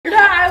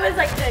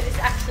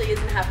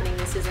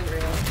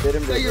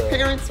So your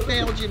parents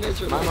failed you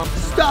miserably.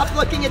 Stop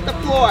looking at the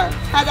floor.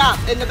 Head up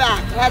in the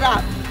back. Head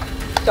up.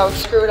 Don't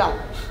screw it up.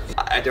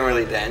 I don't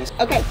really dance.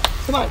 Okay,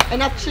 come on.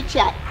 Enough chit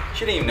chat.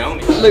 She didn't even know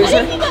me. Loser.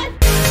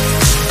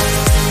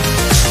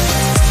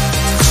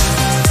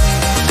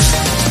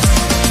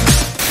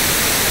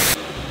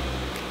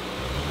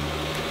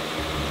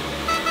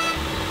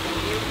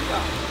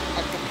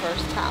 At the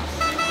first house.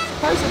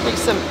 Supposedly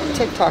some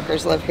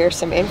TikTokers live here,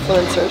 some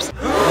influencers.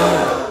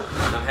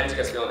 How did you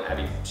guys feel when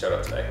Abby showed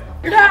up today?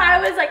 No, I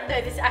was like,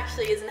 no, this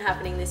actually isn't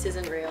happening. This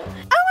isn't real.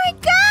 Oh my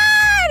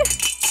God!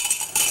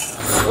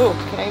 Oh,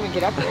 can I even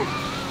get up here?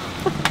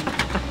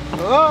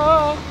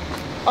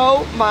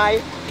 Oh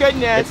my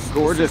goodness. It's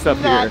gorgeous up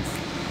here.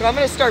 But I'm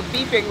gonna start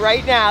beeping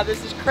right now.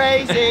 This is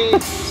crazy.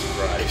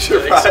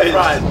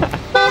 Surprise.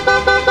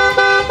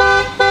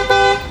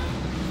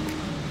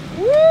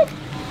 Whoop.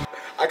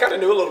 I kind of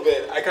knew a little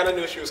bit. I kind of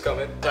knew she was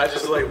coming. I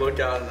just like looked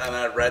out and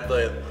I read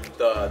the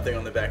thing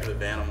on the back of the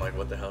van. I'm like,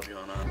 what the hell's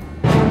going on?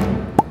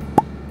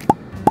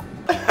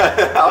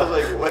 I was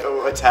like,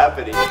 what's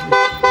happening? No,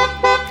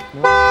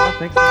 I don't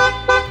think so.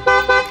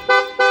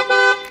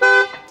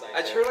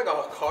 I just heard like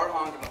a car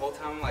honking the whole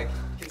time. I'm like,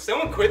 can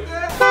someone quit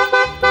that?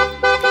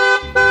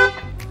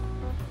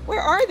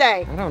 Where are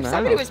they? I don't know.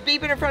 Somebody was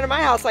beeping in front of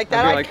my house like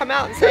that. I'd be I'd like, come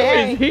out and say,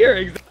 hey. He's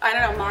here. I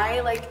don't know, my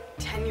like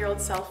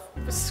 10-year-old self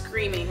was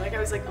screaming. Like I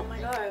was like, oh my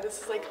God,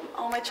 this is like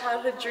all my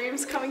childhood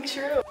dreams coming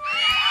true.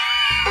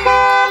 Look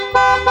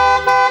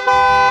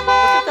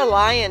at the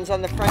lions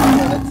on the front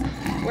door.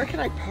 Where can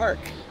I park?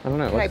 I don't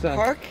know. Can I What's that?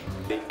 park?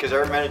 Because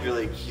our manager,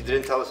 like, he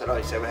didn't tell us at all.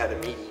 He said we had a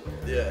meeting.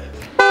 Yeah.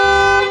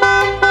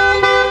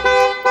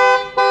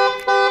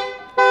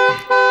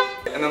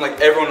 And then like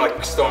everyone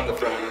like stormed the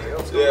front.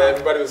 Yeah,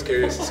 everybody was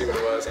curious to see what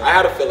it was. I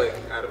had a feeling.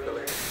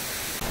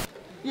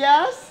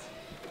 Yes?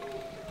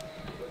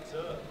 What's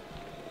up?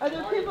 Are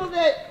there people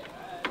that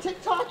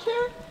TikTok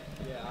here?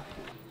 Yeah.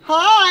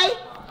 Hi!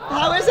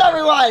 How is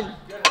everyone?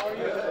 Good, how are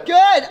you?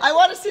 Good, I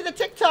want to see the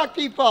TikTok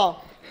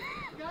people.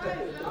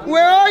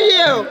 Where are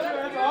you?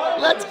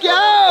 Let's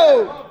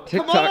go!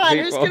 TikTok Come on,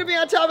 people. who's going to be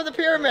on top of the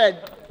pyramid?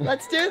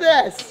 Let's do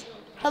this.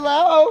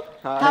 Hello.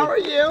 Hi. How are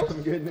you?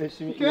 I'm good. Nice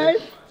to meet you.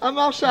 Good. I'm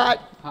all shot.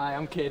 Hi,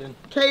 I'm Caden.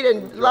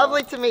 Caden,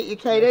 lovely to meet you,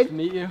 Caden. Nice to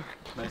meet you.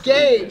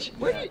 Gage.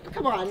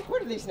 Come on,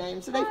 what are these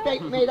names? Are they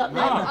fake made up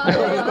names?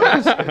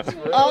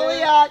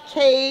 Alia,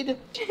 Cade.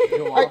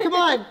 All right, come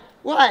on.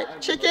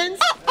 What? Chickens?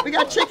 We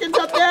got chickens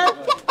up there?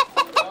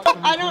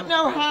 I don't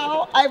know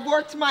how. I've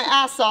worked my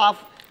ass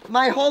off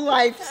my whole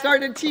life,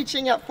 started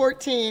teaching at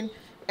 14,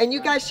 and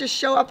you guys just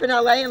show up in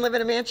LA and live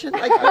in a mansion?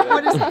 Like,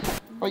 what is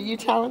that? Are you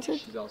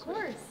talented? Of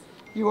course.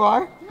 You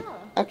are?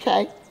 Yeah.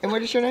 Okay. And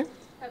what is your name?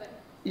 Heather.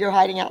 You're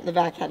hiding out in the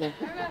back, Heather.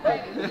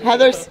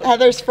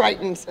 Heather's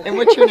frightened. And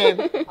what's your name?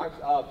 Pat.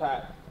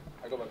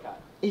 I go by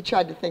Pat. He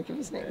tried to think of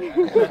his name.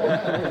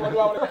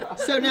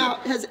 So now,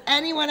 has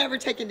anyone ever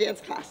taken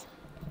dance class?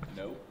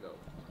 Nope.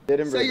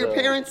 So your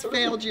parents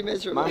failed you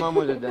miserably. My mom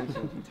was a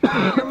dancing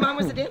teacher. Your mom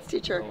was a dance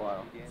teacher? For a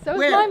while. So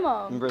Where? is my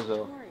mom. In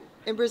Brazil.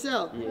 In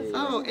Brazil?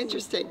 Oh,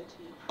 interesting.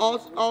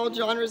 All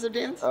genres of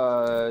dance?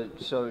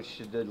 So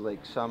she did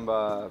like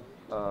samba,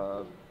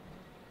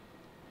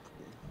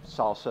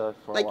 salsa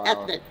for Like a while.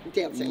 ethnic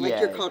dancing, like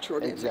your cultural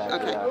dancing.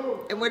 Exactly, Okay.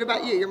 yeah. And what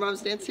about you? Your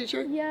mom's a dance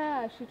teacher?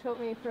 Yeah, she taught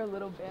me for a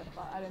little bit,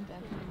 but I don't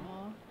dance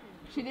anymore.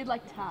 She did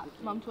like tap.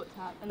 Mum taught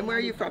tap. And where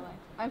are you from?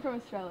 I'm from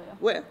Australia.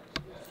 Where?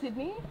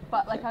 Sydney,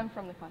 but like I'm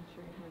from the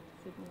country, like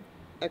Sydney.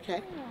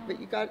 Okay. But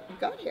you got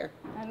here.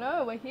 I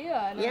know, we're here,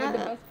 and we're the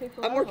best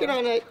people I'm working ever.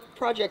 on a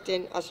project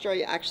in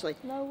Australia, actually.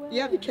 No way.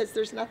 Yeah, because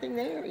there's nothing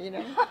there, you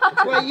know.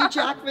 That's why Hugh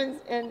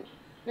Jackman and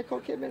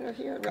Nicole Kidman are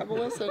here, Rebel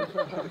Wilson,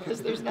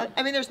 because there's not.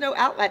 I mean, there's no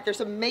outlet.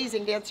 There's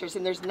amazing dancers,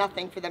 and there's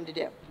nothing for them to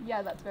do.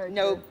 Yeah, that's very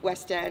No true.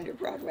 West End or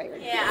Broadway or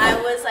anything. Yeah,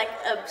 I was like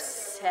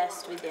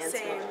obsessed with dancing.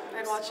 Same.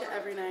 I'd watch it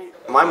every night.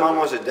 My mom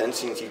was a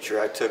dancing teacher.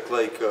 I took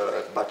like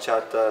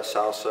bachata,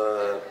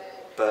 salsa,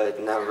 but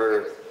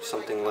never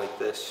something like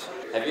this.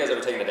 Have you guys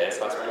ever taken a dance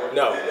class before?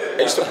 No. I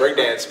used to break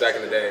dance back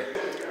in the day.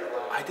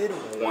 I did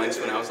once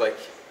when I was like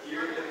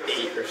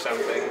 8 or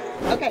something.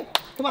 Okay,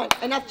 come on,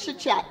 enough chit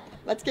chat.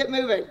 Let's get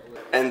moving.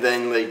 And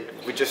then like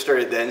we just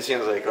started dancing. I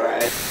was like, all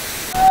right.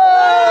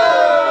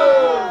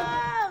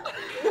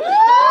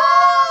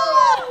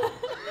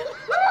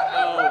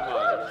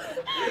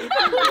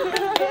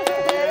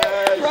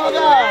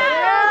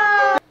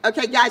 Bravo!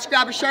 Okay, guys,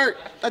 grab a shirt.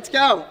 Let's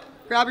go.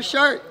 Grab a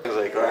shirt. I was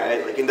like, all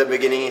right. Like in the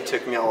beginning, it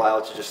took me a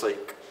while to just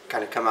like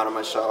kind of come out of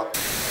my shell.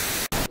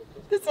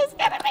 This is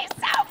gonna be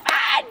so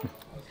fun!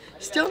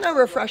 Still no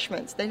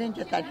refreshments. They didn't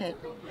get that hint.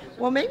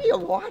 Well, maybe a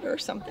water or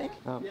something.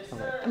 Oh, okay.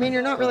 I mean,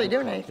 you're not really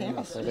doing anything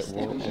else. We'll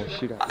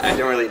shoot out. I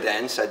didn't really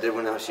dance. I did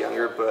when I was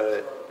younger,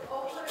 but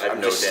I have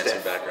I'm no just dancing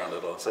stiff. background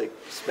at all. It's like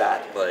it's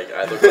bad. Like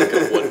I look like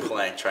a wood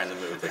plank trying to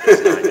move. Like,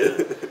 it's not good.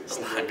 It's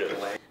not good.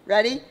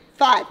 Ready?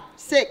 5,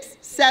 6,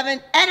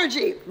 7,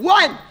 energy.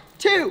 1,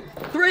 2,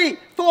 3,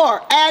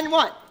 4, and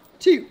 1,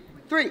 2,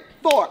 3,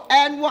 4,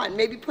 and 1.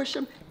 Maybe push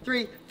them.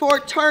 3, 4,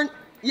 turn.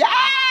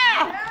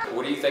 Yeah!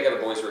 What do you think of the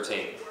boys'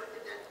 routine?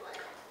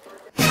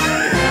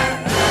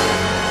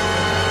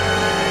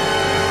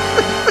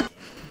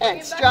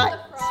 strut,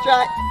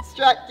 strut,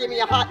 strut. Give me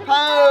a hot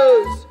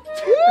pose.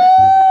 Woo!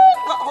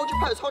 Well, hold your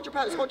pose, hold your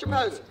pose, hold your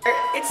pose.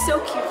 It's so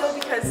cute though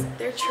because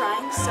they're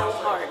trying so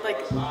hard.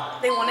 Like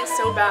they want it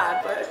so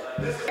bad, but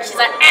she's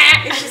like,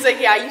 ah! And she's like,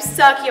 yeah, you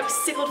suck. You have a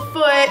sickled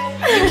foot.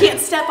 You can't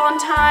step on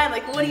time.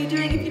 Like, what are you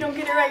doing if you don't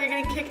get it right? You're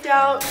getting kicked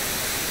out.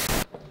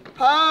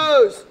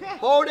 Pose.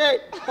 Hold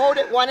it. Hold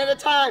it one at a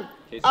time.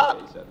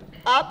 Up.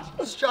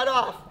 Up. Strut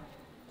off.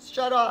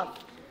 Strut off.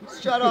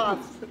 Strut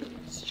off.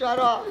 Strut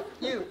off.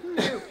 You.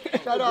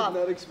 Strut off.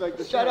 Not expect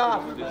the Strut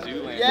off. The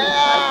Zoolander.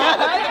 Yeah.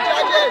 Look at the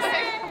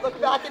judges.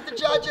 Look back at the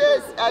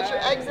judges as you're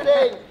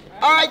exiting.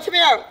 All right, come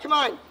here. Come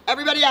on.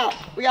 Everybody out.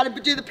 We got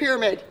to do the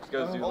pyramid. Let's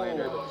go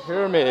Zoolander.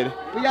 Pyramid.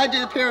 We got to do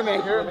the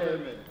pyramid.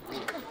 Pyramid.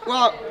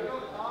 Well,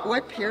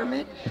 what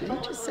pyramid? Did you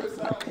just say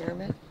what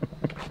pyramid?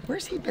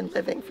 Where's he been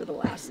living for the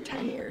last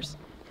 10 years?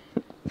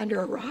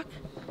 Under a rock?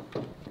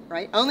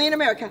 Right? Only in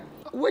America.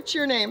 What's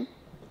your name?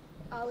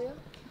 Alia.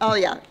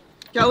 Alia.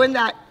 Go in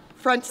that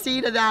front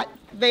seat of that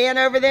van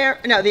over there.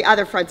 No, the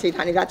other front seat,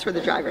 honey. That's where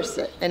the drivers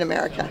sit in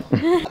America.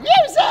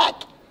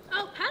 Music!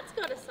 Oh, Pat's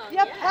got a song.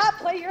 Yeah, Pat,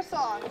 play your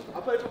song.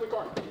 I'll play it from the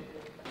car.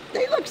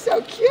 They look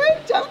so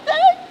cute, don't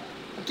they?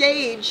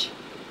 Gage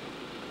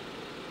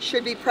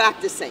should be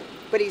practicing,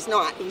 but he's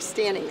not. He's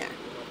standing there.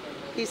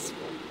 He's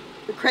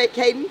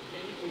Caden?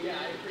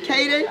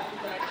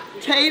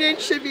 Caden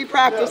should be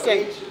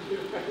practicing.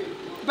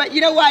 But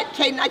you know what,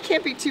 Caden, I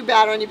can't be too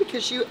bad on you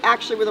because you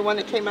actually were the one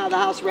that came out of the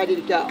house ready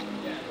to go.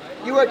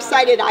 You were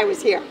excited I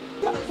was here.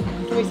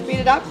 Can we speed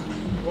it up?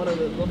 Want to a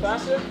little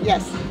faster?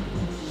 Yes.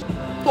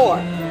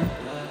 4.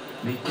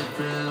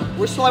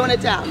 We're slowing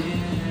it down.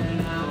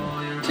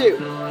 2,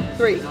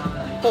 3,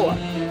 4.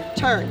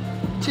 Turn.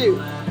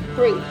 2,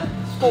 3,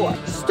 4.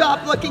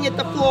 Stop looking at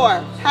the floor.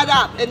 Head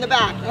up in the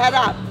back. Head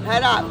up.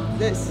 Head up.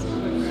 This.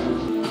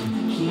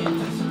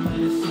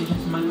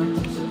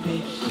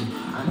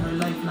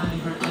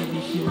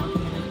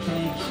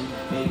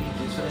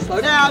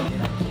 Slow down.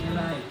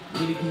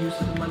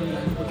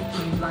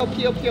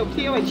 Peel, peel,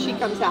 peel, and she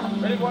comes out.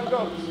 Ready, one,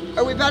 go.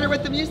 Are we better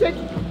with the music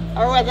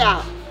or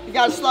without? You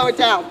gotta slow it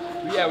down.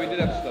 Yeah, we did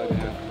have to slow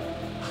down.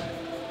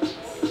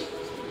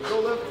 Go,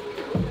 Liv.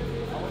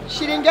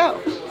 She didn't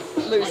go.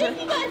 Loser.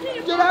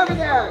 Get over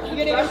there. You're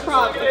getting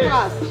improv.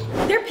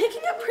 They're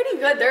picking up pretty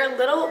good. They're a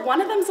little.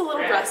 One of them's a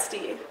little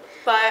rusty,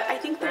 but I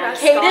think the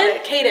rest Caden? got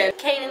it. Caden.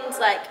 Caden's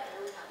like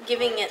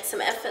giving it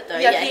some effort though.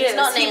 Yeah, He's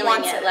not He nailing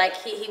wants it. it. Like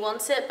he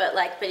wants it, but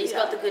he's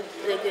got the good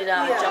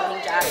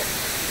jumping jack.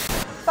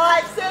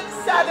 5, 6,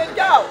 7,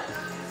 go.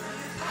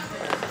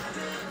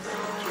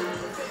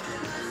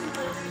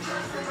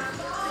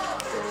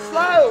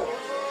 Slow.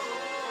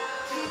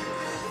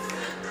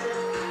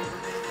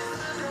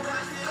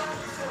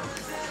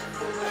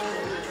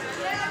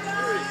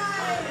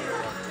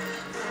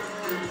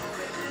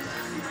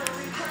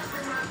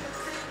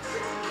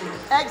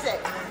 Exit,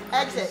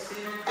 exit,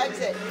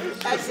 exit,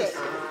 exit,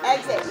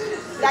 exit.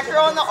 That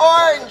girl in the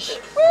orange.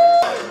 Woo!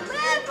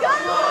 Man,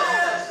 come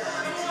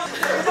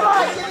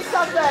on, give me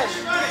something.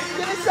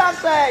 Give me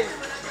something.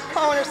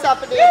 Calling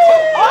herself a dancer.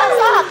 Arms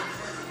up.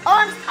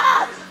 Arms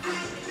up.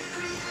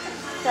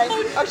 Okay.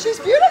 Oh, she's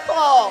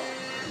beautiful.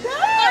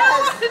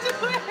 Yes.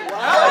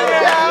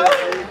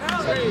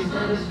 There you go.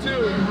 3, 2,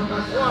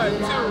 1,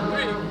 2,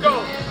 3, go.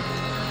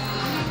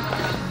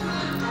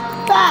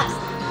 Fast.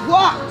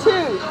 Walk, 2,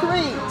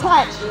 3,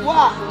 touch.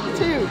 Walk,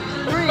 2,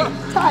 3,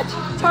 touch.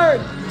 Turn,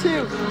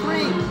 2, 3,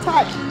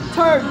 touch.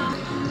 Turn.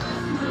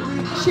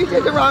 She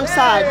did the wrong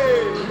side.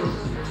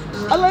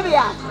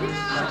 Olivia,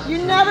 you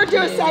never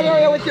do a side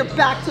area with your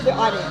back to the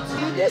audience.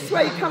 You this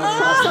way, you come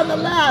across on the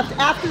left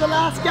after the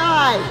last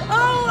guy.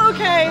 Oh,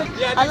 okay.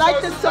 Yeah, I like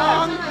the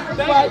song,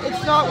 but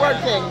it's not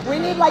working. We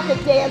need like a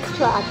dance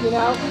track, you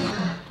know?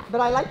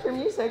 But I like your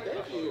music.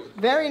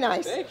 Very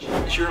nice.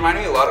 She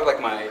reminded me a lot of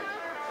my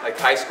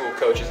high school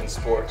coaches in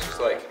sports.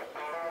 Just like,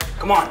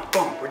 come on,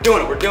 boom, we're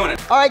doing it, we're doing it.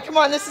 All right, come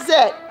on, this is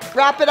it.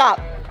 Wrap it up.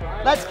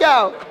 Let's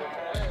go.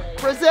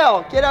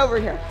 Brazil, get over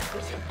here.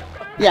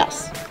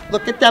 Yes,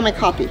 look at them and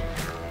copy.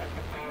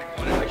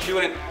 She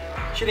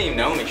didn't even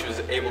know me. She was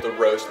able to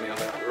roast me on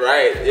that.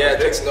 Right, yeah, it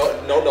takes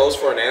no nose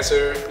for an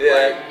answer.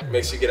 Yeah. Like,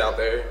 makes you get out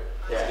there.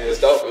 Yeah. It was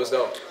dope, it was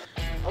dope.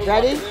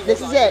 Ready?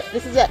 This is it,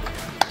 this is it.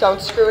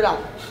 Don't screw it up.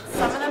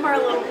 Some of them are a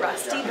little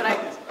rusty, but I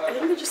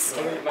think they're just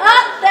scared.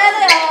 Ah, there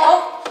they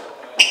are.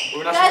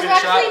 We're not Guys,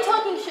 supposed we're to actually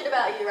talking shit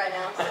about you right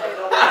now. So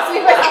we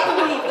might have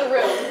to leave the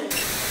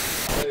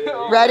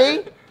room.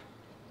 Ready?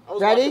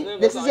 Ready?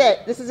 This is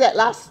it, this is it.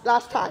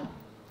 Last time.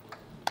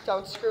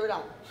 Don't screw it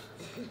up.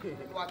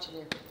 I'm watching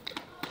you.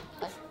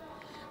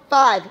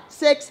 5,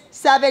 6,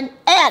 7,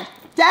 and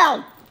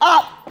down,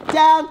 up,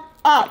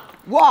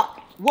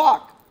 walk,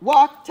 walk,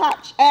 walk,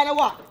 touch, and a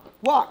walk,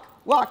 walk,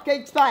 walk,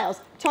 big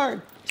smiles,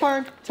 turn,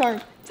 turn, turn,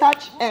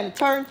 touch, and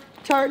turn,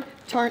 turn,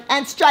 turn,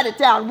 and strut it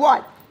down.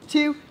 1,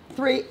 2,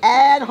 3,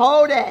 and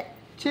hold it.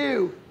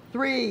 2,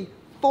 3,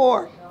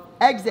 4,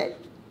 exit,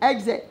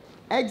 exit,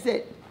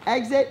 exit,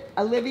 exit.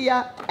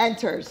 Olivia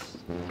enters.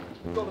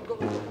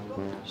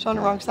 She's on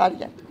the wrong side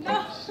again. No,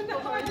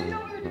 I didn't know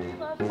what we were doing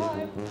last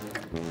time.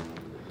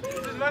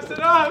 messed it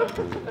up.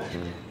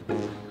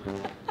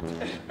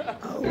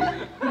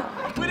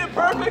 We did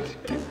perfect.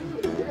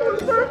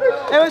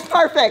 It was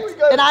perfect.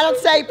 And I don't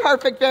say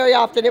perfect very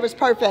often. It was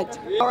perfect.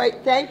 All right,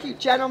 thank you,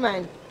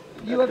 gentlemen.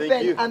 You have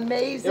been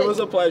amazing. It was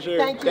a pleasure.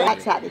 Thank you.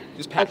 Max Hattie.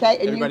 Just Pat. Okay,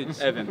 and Everybody. you?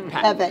 Evan.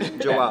 Pat. Evan.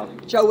 Joel.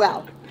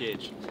 Joel.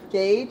 Gage.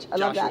 Gage. I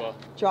love Joshua.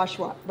 that.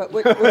 Joshua. But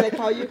what do they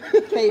call you?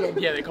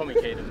 Caden. Yeah, they call me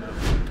Caden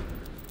though.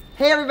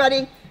 Hey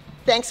everybody.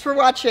 Thanks for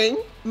watching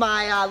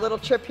my little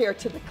trip here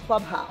to the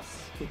Clubhouse.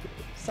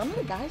 Some of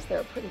the guys there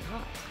are pretty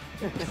hot.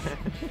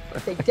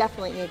 They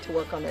definitely need to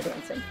work on their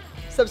dancing.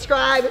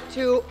 Subscribe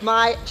to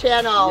my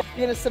channel.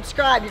 You're gonna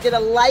subscribe, you're gonna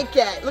like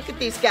it. Look at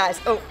these guys.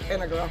 Oh,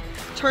 and a girl.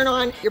 Turn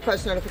on your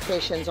post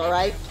notifications, all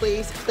right?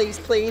 Please, please,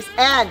 please.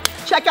 And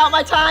check out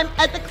my time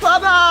at the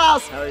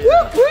Clubhouse. Hell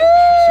yeah.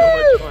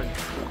 Woo-hoo! So much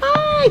fun.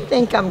 I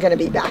think I'm gonna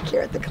be back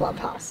here at the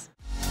Clubhouse.